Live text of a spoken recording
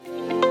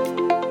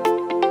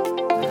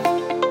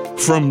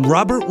From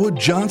Robert Wood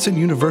Johnson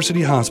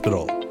University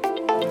Hospital.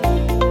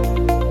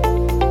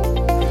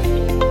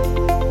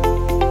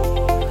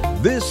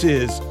 This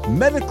is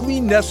Medically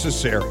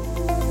Necessary.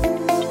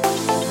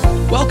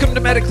 Welcome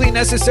to Medically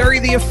Necessary,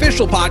 the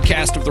official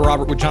podcast of the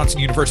Robert Wood Johnson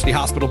University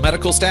Hospital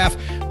medical staff.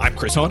 I'm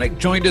Chris Hoenig,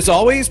 joined as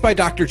always by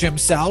Dr. Jim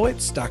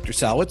Salwitz. Dr.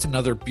 Salwitz,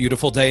 another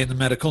beautiful day in the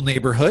medical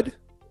neighborhood.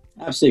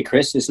 Absolutely,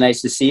 Chris. It's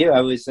nice to see you. I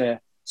was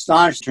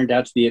astonished. It turned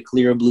out to be a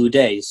clear blue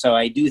day. So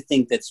I do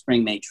think that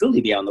spring may truly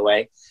be on the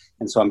way.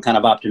 And so I'm kind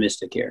of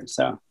optimistic here.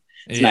 So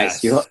it's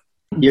nice.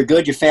 You're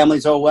good. Your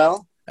family's all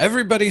well?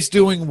 Everybody's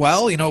doing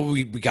well. You know,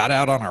 we got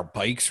out on our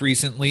bikes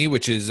recently,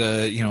 which is,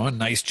 a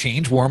nice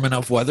change, warm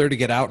enough weather to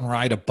get out and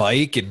ride a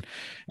bike. And,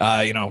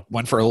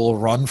 went for a little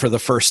run for the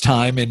first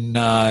time in,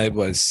 it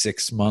was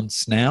 6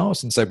 months now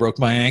since I broke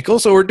my ankle.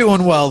 So we're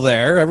doing well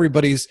there.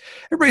 Everybody's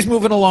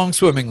moving along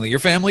swimmingly. Your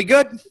family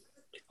good?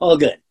 All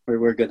good.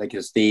 We're good. Like my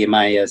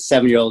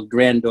 7-year-old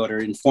granddaughter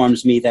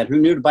informs me that her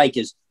new bike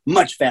is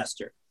much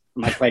faster.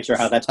 I'm not quite sure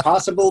how that's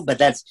possible, but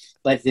that's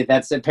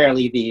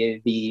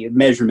apparently the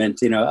measurement,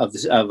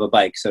 of a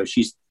bike. So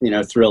she's,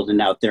 thrilled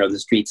and out there on the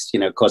streets,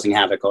 causing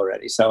havoc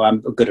already. So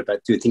I'm good about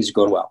things are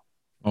going well.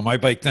 Well, my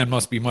bike then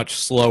must be much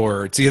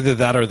slower. It's either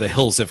that or the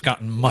hills have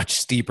gotten much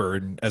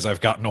steeper as I've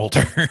gotten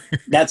older.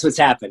 That's what's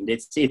happened.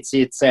 It's the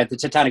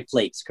tectonic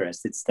plates,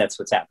 Chris. That's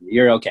what's happened.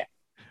 You're okay.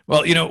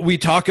 Well, we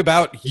talk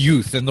about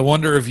youth and the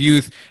wonder of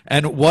youth,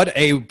 and what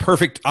a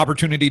perfect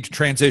opportunity to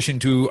transition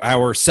to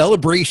our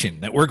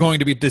celebration that we're going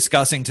to be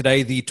discussing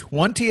today, the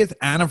 20th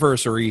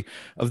anniversary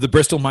of the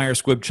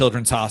Bristol-Myers Squibb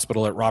Children's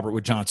Hospital at Robert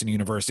Wood Johnson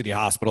University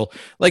Hospital. I'd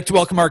like to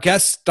welcome our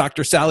guests,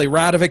 Dr. Sally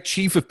Radovick,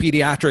 Chief of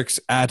Pediatrics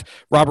at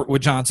Robert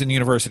Wood Johnson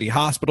University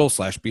Hospital /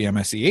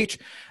 BMSCH,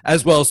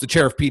 as well as the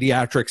Chair of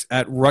Pediatrics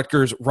at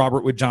Rutgers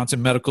Robert Wood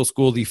Johnson Medical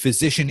School, the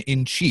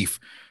Physician-in-Chief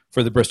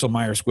for the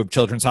Bristol-Myers Squibb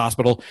Children's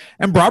Hospital,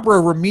 and Barbara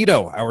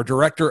Romito, our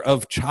Director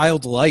of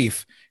Child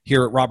Life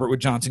here at Robert Wood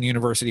Johnson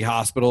University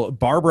Hospital.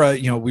 Barbara,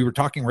 we were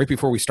talking right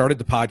before we started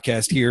the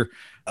podcast here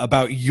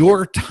about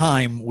your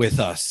time with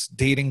us,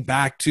 dating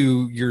back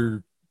to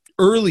your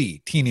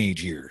early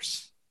teenage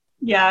years.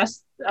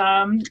 Yes.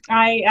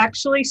 I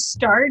actually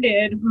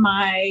started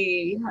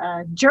my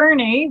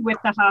journey with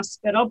the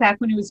hospital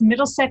back when it was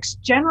Middlesex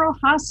General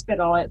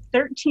Hospital at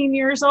 13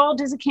 years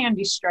old as a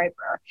candy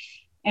striper.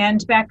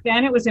 And back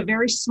then it was a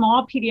very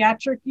small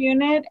pediatric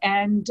unit,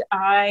 and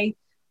I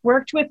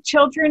worked with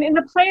children in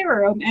the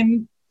playroom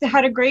and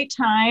had a great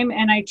time.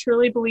 And I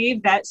truly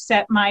believe that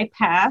set my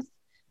path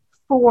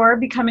for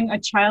becoming a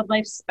child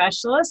life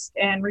specialist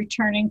and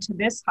returning to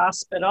this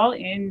hospital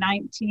in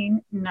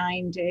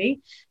 1990,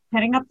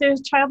 heading up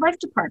the child life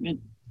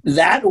department.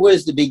 That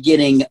was the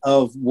beginning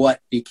of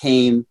what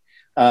became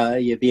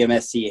your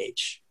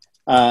BMSCH.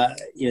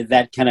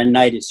 That kind of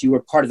nidus. You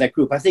were part of that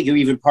group. I think you were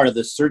even part of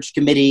the search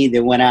committee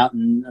that went out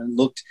and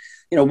looked.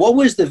 What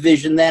was the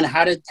vision then?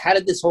 How did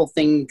this whole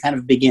thing kind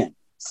of begin?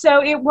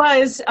 So it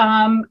was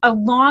a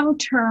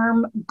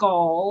long-term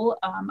goal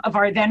of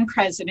our then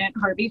president,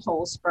 Harvey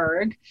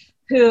Holzberg,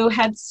 who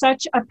had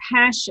such a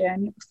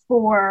passion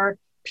for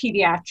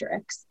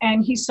pediatrics.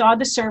 And he saw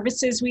the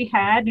services we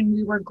had and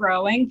we were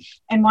growing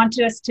and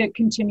wanted us to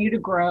continue to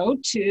grow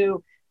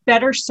to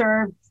better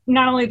serve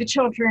not only the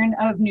children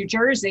of New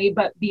Jersey,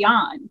 but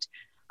beyond.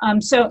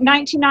 So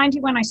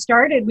 1990, when I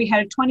started, we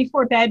had a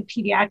 24-bed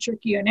pediatric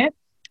unit,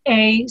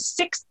 a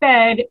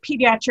 6-bed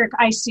pediatric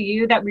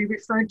ICU that we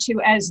referred to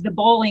as the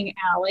bowling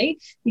alley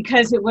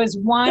because it was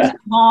one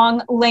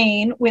long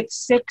lane with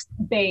 6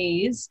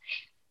 bays.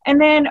 And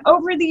then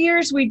over the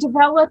years, we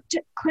developed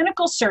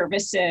clinical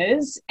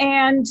services,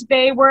 and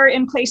they were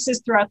in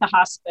places throughout the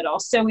hospital.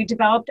 So we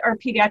developed our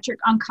pediatric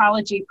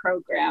oncology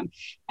program,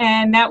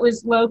 and that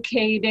was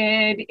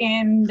located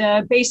in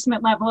the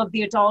basement level of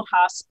the adult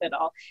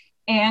hospital.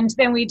 And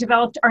then we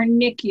developed our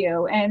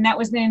NICU, and that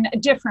was in a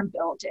different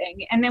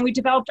building. And then we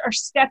developed our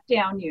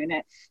step-down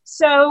unit.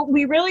 So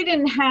we really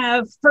didn't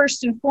have,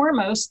 first and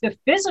foremost, the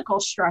physical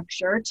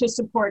structure to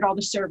support all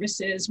the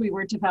services we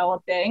were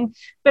developing,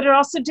 but it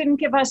also didn't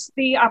give us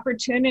the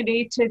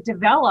opportunity to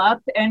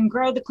develop and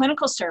grow the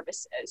clinical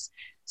services.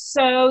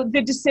 So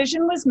the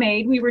decision was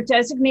made. We were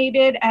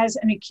designated as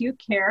an acute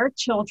care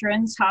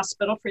children's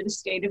hospital for the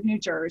state of New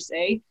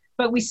Jersey,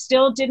 but we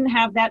still didn't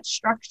have that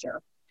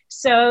structure.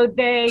 So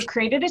they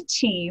created a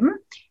team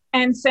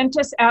and sent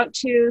us out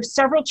to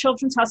several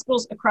children's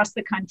hospitals across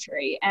the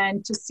country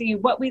and to see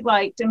what we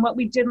liked and what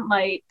we didn't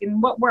like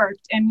and what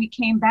worked. And we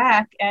came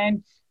back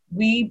and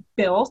we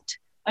built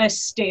a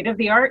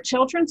state-of-the-art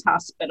children's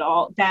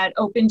hospital that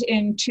opened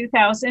in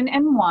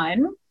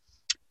 2001.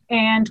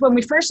 And when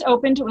we first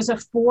opened, it was a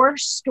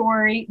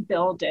 4-story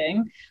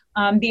building.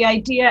 The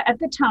idea at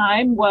the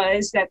time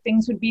was that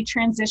things would be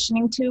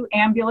transitioning to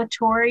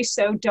ambulatory,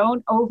 so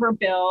don't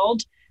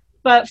overbuild.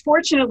 But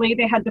fortunately,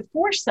 they had the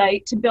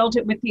foresight to build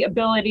it with the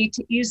ability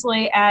to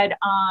easily add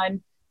on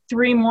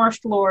 3 more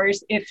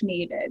floors if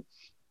needed.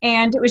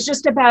 And it was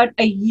just about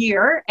a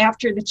year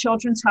after the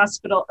Children's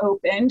Hospital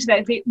opened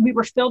that we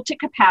were filled to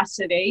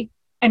capacity.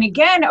 and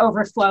again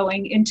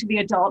overflowing into the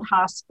adult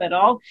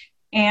hospital.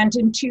 And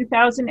in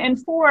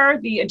 2004,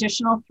 the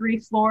additional 3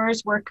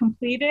 floors were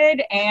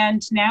completed,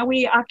 and now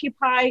we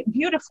occupy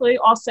beautifully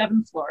all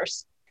 7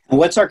 floors. And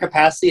what's our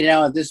capacity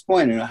now at this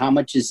point, and how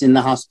much is in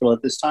the hospital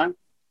at this time?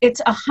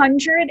 It's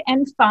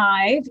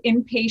 105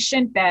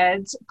 inpatient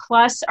beds,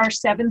 plus our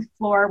 7th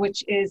floor,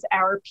 which is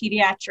our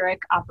pediatric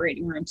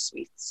operating room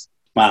suites.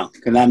 Wow,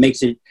 and that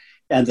makes it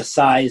the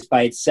size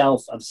by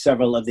itself of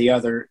several of the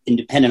other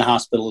independent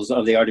hospitals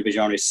of the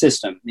RWJUH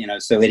system.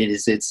 So it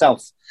is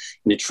itself,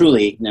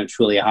 truly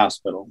a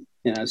hospital.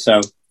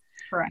 So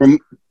correct.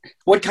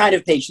 What kind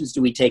of patients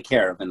do we take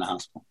care of in the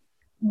hospital?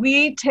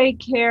 We take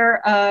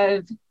care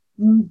of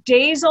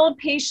days-old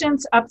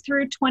patients up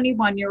through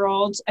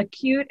 21-year-olds,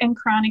 acute and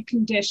chronic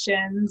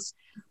conditions.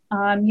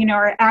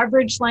 Our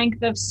average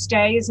length of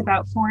stay is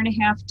about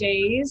 4.5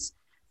 days.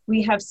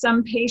 We have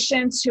some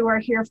patients who are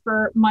here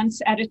for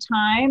months at a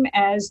time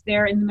as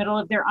they're in the middle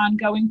of their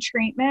ongoing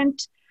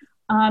treatment.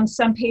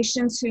 Some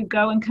patients who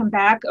go and come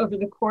back over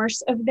the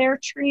course of their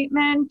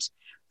treatment.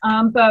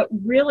 But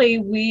really,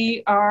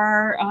 we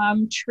are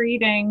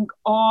treating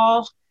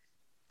all,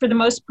 for the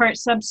most part,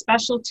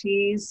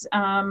 subspecialties.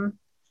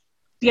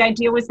 The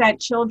idea was that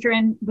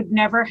children would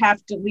never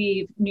have to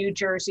leave New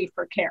Jersey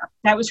for care.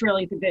 That was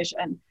really the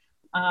vision.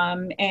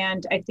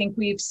 And I think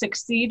we've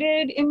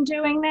succeeded in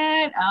doing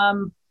that.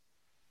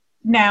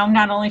 Now,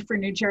 not only for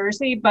New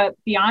Jersey, but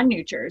beyond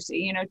New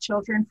Jersey.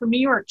 Children from New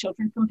York,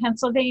 children from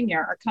Pennsylvania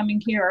are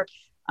coming here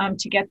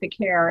to get the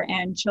care.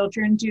 And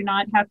children do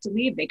not have to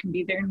leave. They can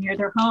be there near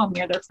their home,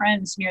 near their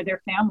friends, near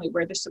their family,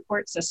 where the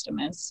support system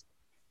is.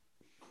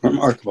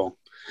 Remarkable.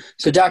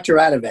 So, Dr.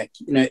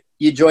 Radovick,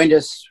 you joined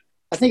us,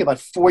 I think, about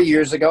 4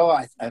 years ago,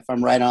 if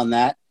I'm right on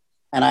that.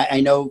 And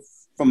I know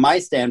from my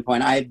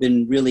standpoint, I've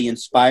been really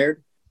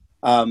inspired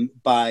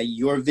by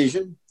your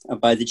vision,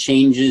 by the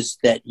changes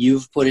that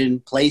you've put in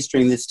place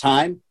during this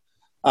time.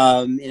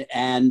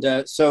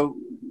 So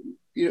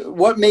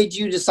what made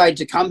you decide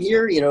to come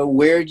here?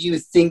 Where do you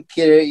think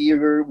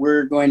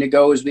we're going to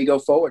go as we go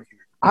forward here?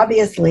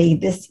 Obviously,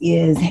 this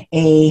is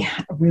a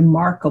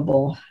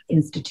remarkable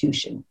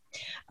institution.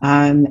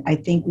 I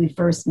think we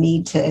first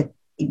need to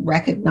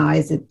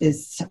recognize at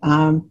this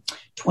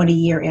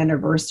 20-year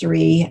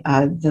anniversary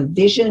the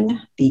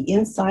vision, the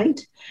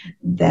insight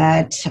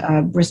that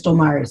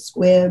Bristol-Myers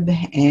Squibb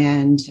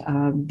and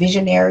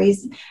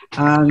visionaries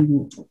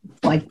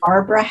like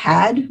Barbara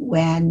had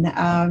when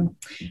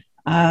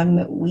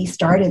we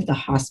started the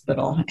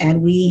hospital,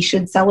 and we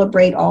should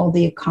celebrate all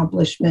the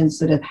accomplishments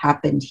that have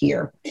happened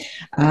here.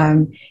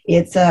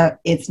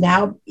 It's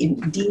now,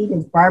 indeed,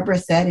 as Barbara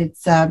said,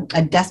 it's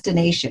a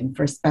destination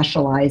for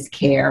specialized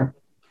care.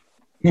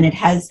 And it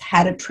has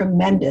had a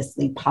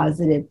tremendously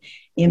positive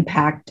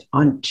impact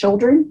on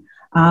children,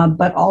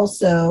 but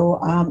also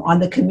on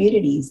the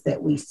communities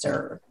that we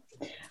serve.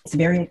 It's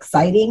very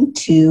exciting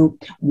to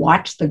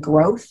watch the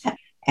growth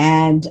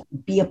and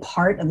be a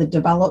part of the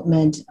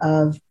development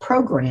of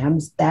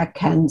programs that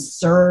can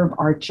serve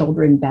our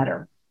children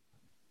better.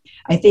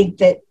 I think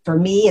that for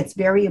me, it's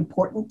very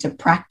important to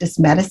practice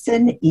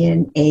medicine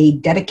in a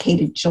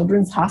dedicated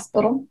children's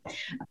hospital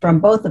from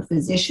both a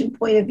physician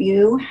point of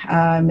view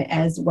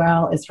as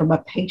well as from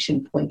a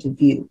patient point of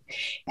view.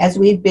 As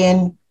we've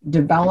been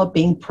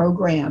developing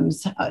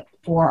programs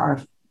for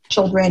our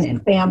children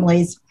and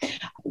families,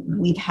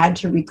 we've had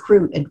to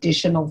recruit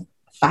additional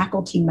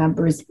faculty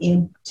members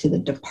into the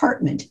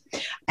department.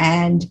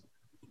 And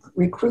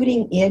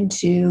recruiting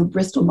into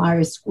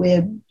Bristol-Myers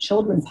Squibb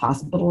Children's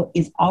Hospital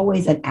is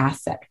always an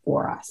asset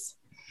for us.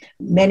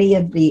 Many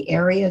of the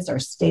areas are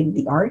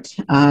state-of-the-art.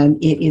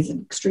 It is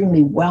an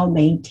extremely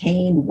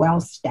well-maintained,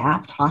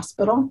 well-staffed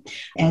hospital,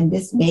 and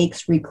this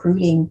makes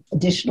recruiting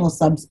additional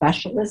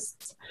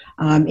subspecialists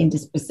into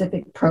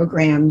specific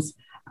programs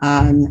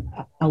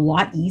a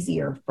lot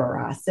easier for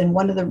us. And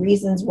one of the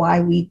reasons why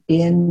we've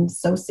been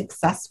so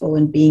successful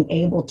in being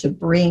able to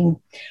bring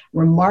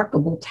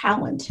remarkable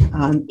talent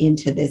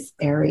into this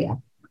area.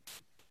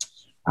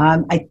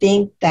 I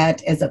think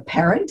that as a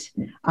parent,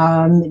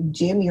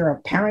 Jim, you're a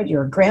parent,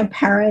 you're a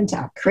grandparent,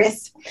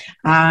 Chris,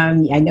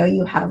 I know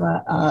you have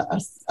a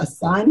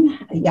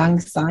son, a young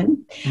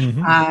son,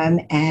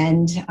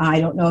 and I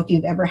don't know if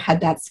you've ever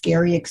had that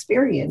scary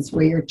experience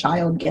where your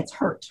child gets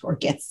hurt or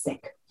gets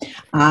sick.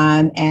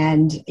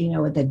 And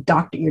your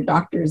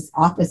doctor's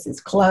office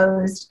is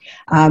closed.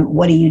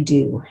 What do you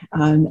do?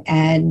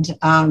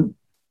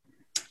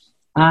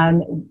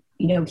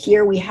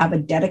 Here we have a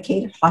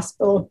dedicated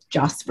hospital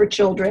just for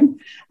children,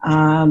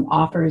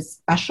 offers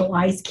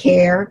specialized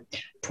care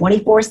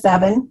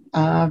 24/7.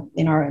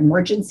 In our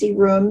emergency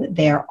room,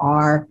 there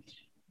are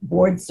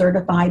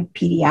board-certified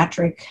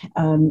pediatric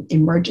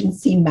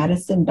emergency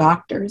medicine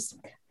doctors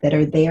that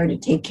are there to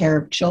take care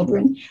of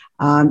children.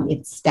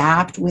 It's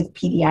staffed with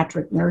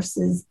pediatric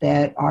nurses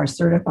that are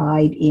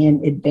certified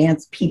in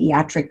advanced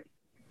pediatric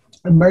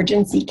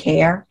emergency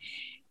care.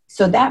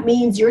 So that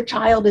means your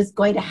child is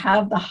going to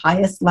have the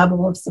highest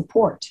level of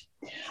support.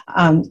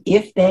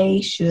 If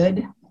they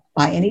should,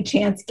 by any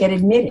chance, get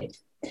admitted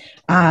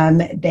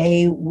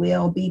They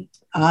will be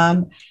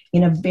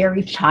in a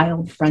very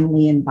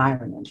child-friendly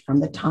environment from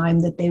the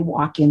time that they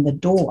walk in the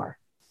door,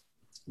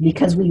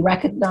 because we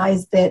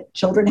recognize that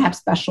children have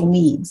special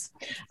needs.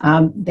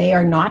 They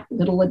are not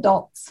little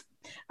adults.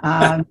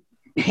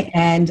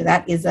 And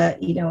that is a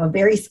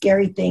very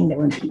scary thing, that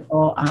when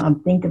people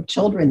think of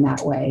children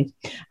that way,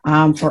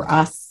 for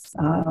us,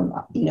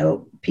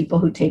 people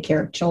who take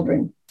care of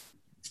children,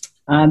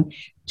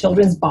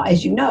 children's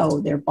bodies,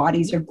 their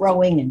bodies are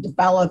growing and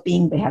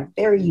developing. They have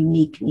very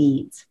unique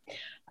needs.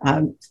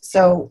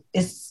 So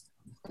as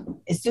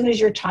soon as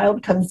your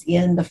child comes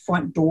in the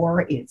front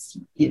door, it's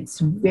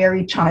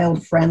very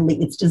child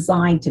friendly. It's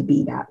designed to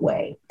be that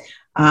way.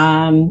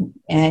 And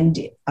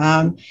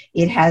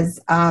it has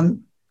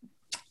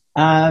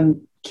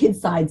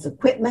kid-size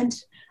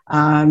equipment.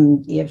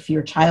 If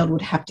your child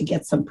would have to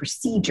get some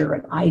procedure,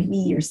 an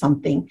IV or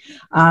something,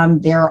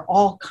 there are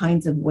all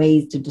kinds of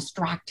ways to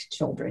distract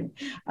children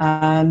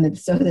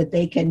so that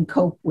they can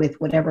cope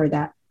with whatever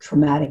that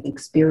traumatic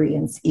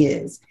experience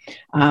is.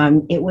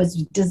 It was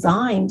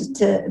designed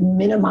to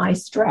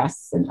minimize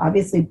stress. And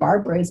obviously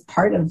Barbara is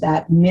part of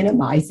that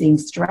minimizing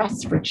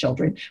stress for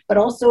children, but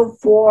also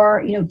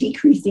for,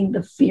 decreasing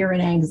the fear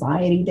and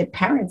anxiety that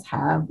parents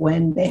have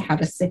when they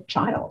have a sick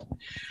child.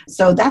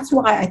 So that's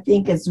why I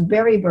think it's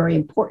very, very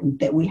important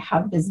that we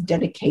have this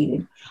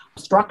dedicated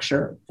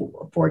structure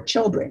for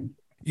children.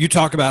 You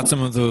talk about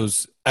some of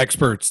those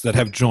experts that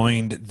have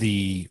joined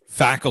the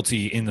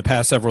faculty in the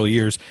past several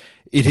years.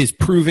 It has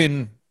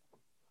proven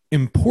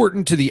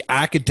important to the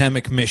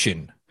academic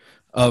mission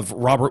of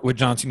Robert Wood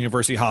Johnson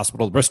University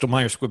Hospital, the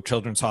Bristol-Myers Squibb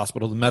Children's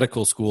Hospital, the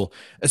medical school,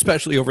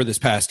 especially over this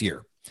past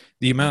year.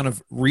 The amount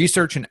of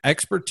research and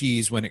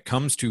expertise when it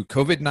comes to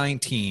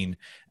COVID-19,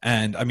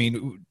 and I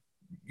mean,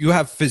 you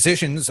have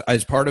physicians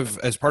as part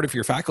of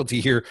your faculty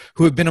here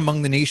who have been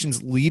among the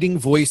nation's leading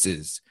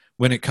voices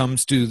when it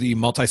comes to the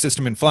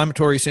multisystem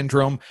inflammatory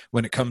syndrome,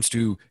 when it comes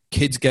to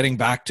kids getting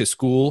back to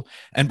school.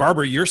 And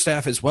Barbara, your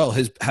staff as well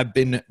have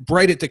been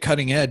right at the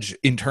cutting edge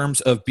in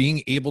terms of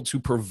being able to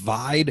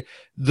provide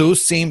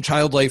those same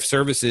child life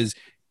services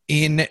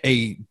in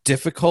a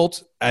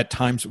difficult, at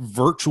times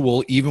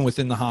virtual, even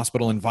within the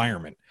hospital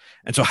environment.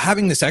 And so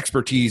having this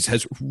expertise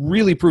has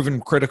really proven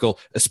critical,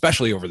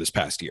 especially over this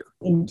past year.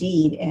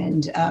 Indeed.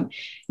 And,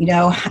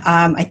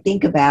 I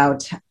think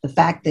about the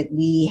fact that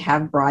we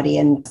have brought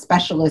in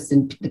specialists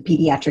in the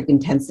pediatric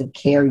intensive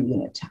care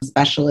unit,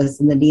 specialists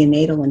in the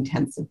neonatal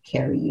intensive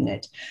care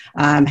unit,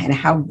 and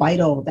how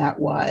vital that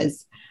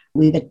was.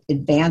 We've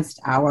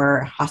advanced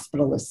our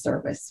hospitalist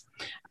service,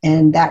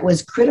 and that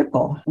was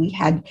critical. We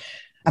had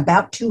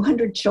about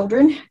 200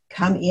 children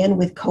come in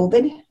with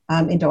COVID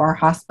into our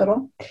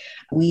hospital.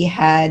 We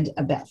had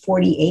about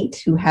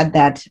 48 who had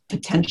that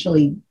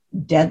potentially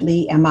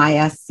deadly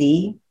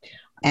MIS-C.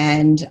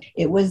 And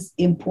it was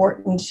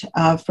important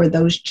for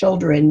those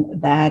children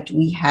that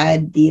we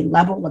had the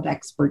level of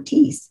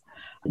expertise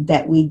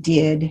that we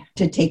did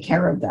to take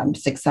care of them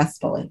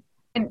successfully.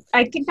 And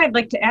I think I'd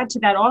like to add to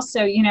that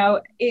also,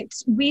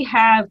 we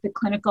have the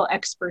clinical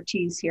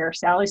expertise here.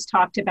 Sally's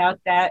talked about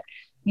that,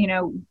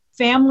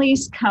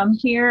 families come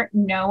here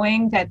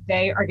knowing that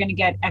they are going to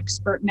get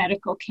expert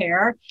medical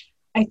care.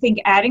 I think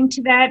adding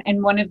to that,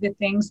 and one of the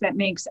things that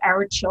makes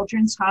our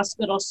children's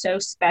hospital so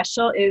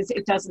special is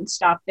it doesn't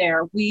stop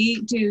there.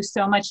 We do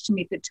so much to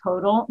meet the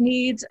total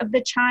needs of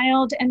the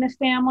child and the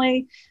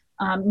family,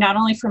 not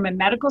only from a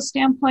medical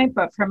standpoint,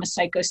 but from a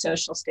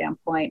psychosocial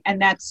standpoint. And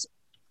that's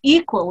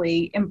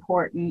equally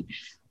important.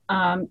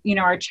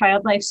 Our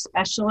child life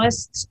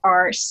specialists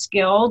are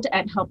skilled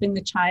at helping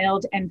the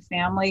child and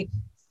family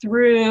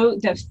through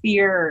the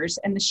fears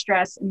and the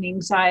stress and the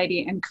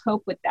anxiety and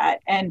cope with that.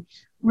 And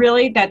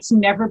really, that's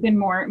never been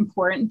more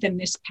important than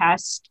this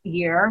past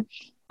year.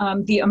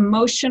 The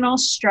emotional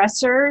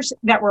stressors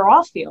that we're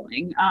all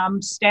feeling,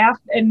 staff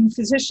and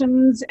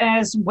physicians,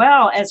 as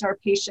well as our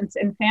patients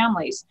and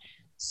families.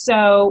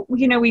 So,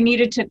 we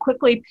needed to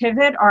quickly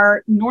pivot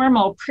our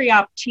normal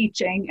pre-op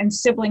teaching and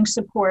sibling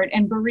support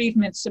and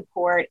bereavement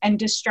support and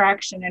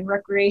distraction and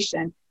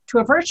recreation to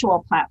a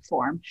virtual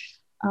platform.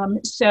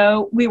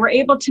 So we were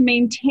able to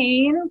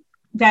maintain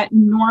that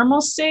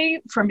normalcy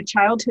from a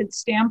childhood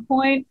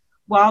standpoint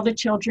while the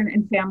children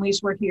and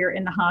families were here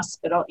in the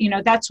hospital.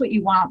 That's what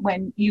you want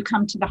when you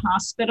come to the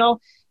hospital.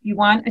 You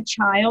want a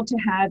child to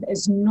have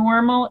as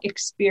normal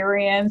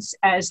experience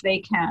as they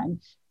can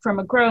from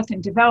a growth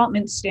and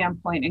development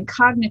standpoint, and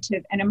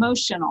cognitive and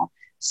emotional.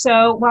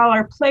 So while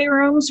our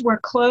playrooms were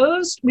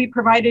closed, we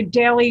provided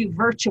daily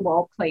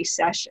virtual play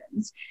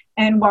sessions.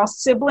 And while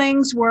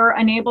siblings were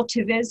unable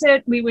to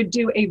visit, we would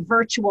do a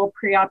virtual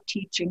pre-op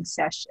teaching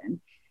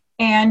session.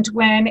 And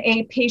when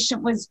a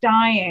patient was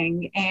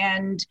dying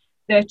and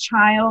the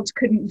child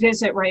couldn't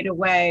visit right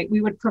away,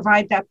 we would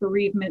provide that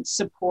bereavement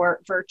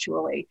support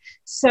virtually.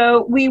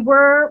 So we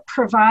were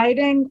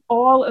providing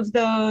all of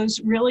those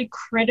really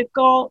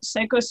critical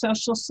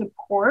psychosocial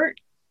support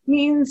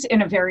means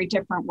in a very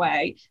different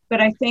way.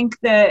 But I think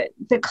that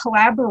the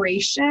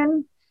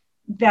collaboration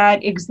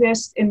that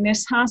exists in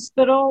this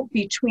hospital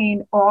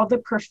between all the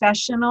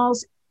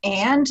professionals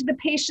and the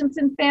patients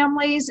and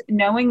families,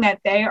 knowing that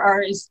they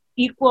are as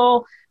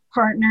equal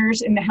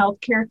partners in the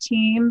healthcare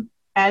team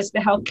as the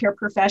healthcare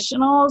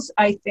professionals,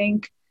 I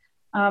think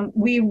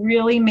we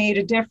really made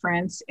a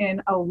difference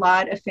in a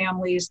lot of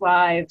families'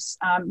 lives,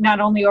 not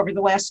only over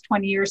the last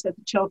 20 years that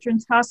the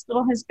Children's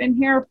Hospital has been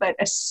here, but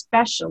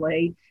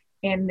especially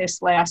in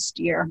this last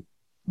year.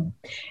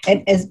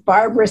 And as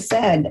Barbara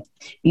said,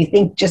 you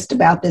think just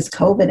about this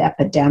COVID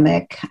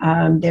epidemic,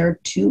 there are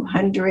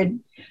 200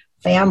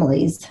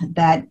 families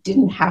that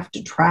didn't have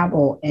to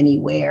travel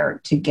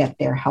anywhere to get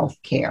their health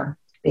care.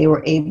 They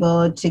were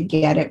able to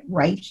get it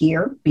right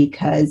here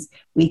because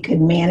we could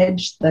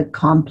manage the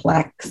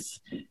complex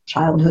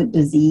childhood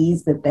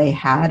disease that they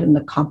had and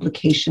the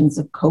complications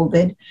of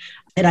COVID.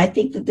 And I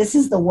think that this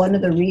is one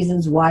of the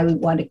reasons why we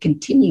want to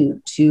continue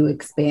to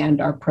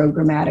expand our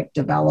programmatic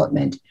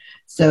development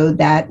so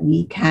that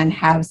we can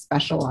have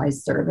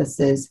specialized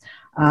services,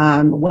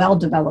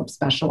 well-developed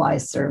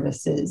specialized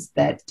services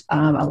that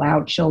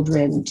allow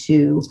children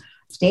to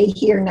stay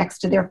here next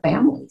to their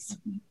families.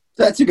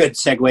 That's a good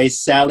segue,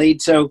 Sally.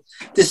 So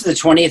this is the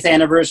 20th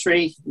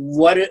anniversary.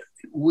 What do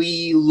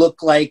we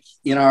look like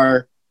in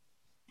our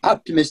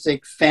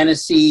optimistic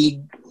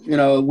fantasy,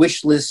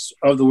 wish list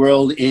of the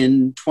world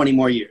in 20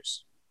 more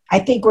years? I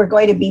think we're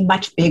going to be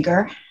much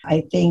bigger.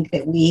 I think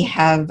that we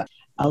have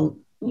a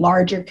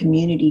larger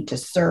community to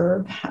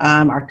serve.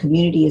 Our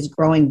community is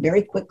growing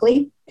very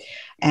quickly.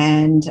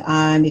 And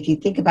if you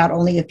think about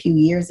only a few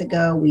years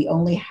ago, we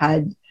only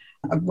had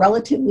a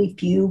relatively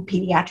few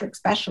pediatric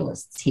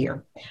specialists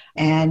here.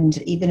 And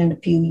even in a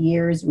few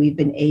years, we've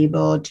been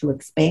able to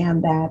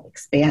expand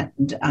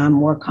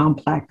more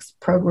complex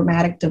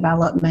programmatic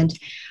development.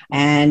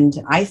 And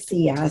I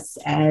see us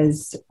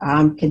as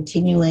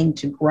continuing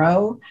to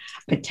grow,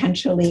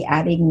 potentially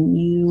adding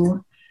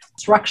new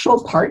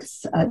structural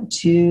parts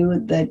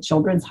to the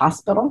Children's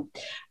Hospital.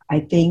 I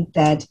think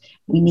that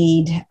we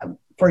need,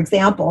 for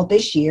example,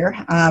 this year,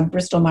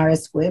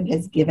 Bristol-Myers Squibb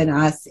has given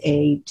us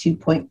a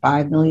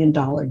 $2.5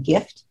 million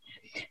gift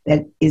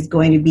that is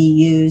going to be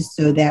used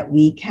so that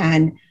we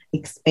can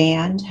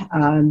expand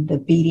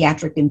the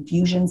Pediatric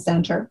Infusion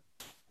Center.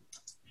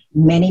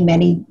 Many,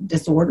 many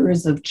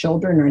disorders of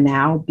children are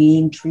now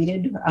being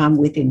treated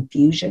with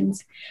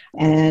infusions.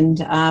 And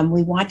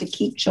we want to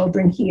keep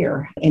children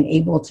here and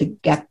able to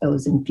get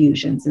those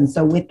infusions. And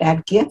so with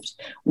that gift,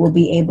 we'll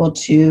be able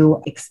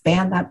to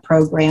expand that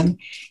program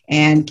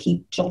and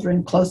keep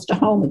children close to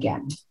home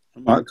again.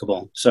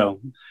 Remarkable. So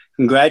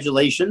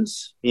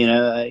congratulations,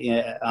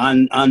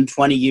 on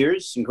 20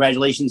 years.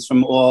 Congratulations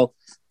from all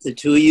the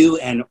two of you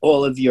and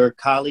all of your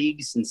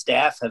colleagues and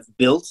staff have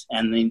built.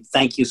 And then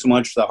thank you so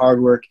much for the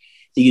hard work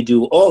that you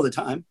do all the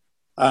time.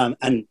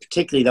 And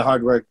particularly the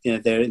hard work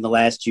there in the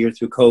last year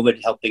through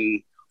COVID,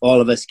 helping all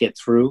of us get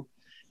through.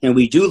 And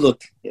we do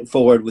look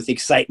forward with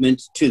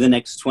excitement to the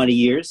next 20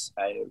 years.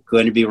 It's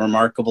going to be a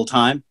remarkable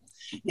time.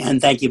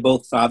 And thank you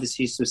both,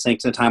 obviously, for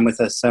spending some time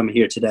with us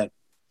here today.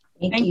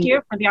 Thank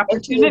you for the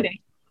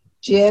opportunity.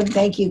 Jim,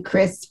 thank you,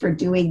 Chris, for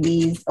doing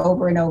these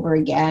over and over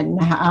again.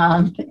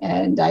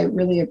 And I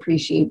really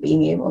appreciate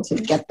being able to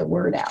get the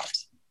word out.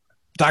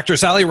 Dr.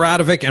 Sally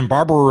Radovick and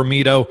Barbara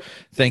Romito,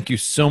 thank you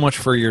so much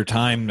for your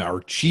time. Our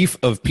Chief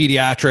of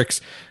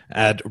Pediatrics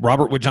at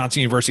Robert Wood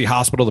Johnson University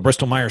Hospital, the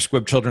Bristol-Myers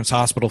Squibb Children's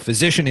Hospital,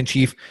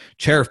 Physician-in-Chief,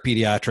 Chair of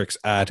Pediatrics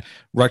at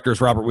Rutgers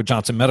Robert Wood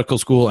Johnson Medical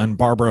School, and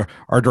Barbara,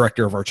 our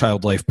Director of our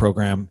Child Life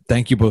Program.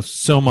 Thank you both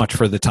so much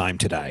for the time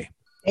today.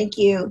 Thank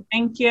you.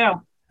 Thank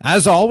you.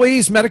 As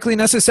always, Medically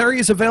Necessary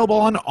is available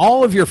on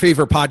all of your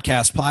favorite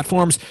podcast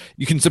platforms.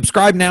 You can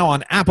subscribe now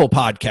on Apple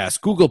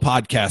Podcasts, Google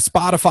Podcasts,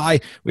 Spotify.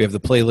 We have the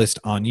playlist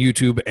on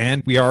YouTube,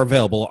 and we are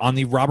available on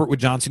the Robert Wood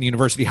Johnson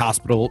University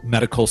Hospital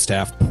Medical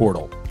Staff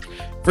Portal.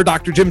 For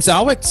Dr. Jim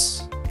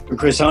Salwitz, For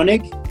Chris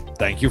Hoenig,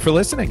 thank you for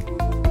listening.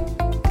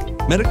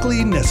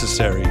 Medically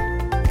Necessary,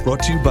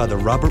 brought to you by the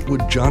Robert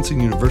Wood Johnson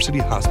University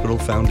Hospital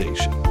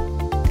Foundation.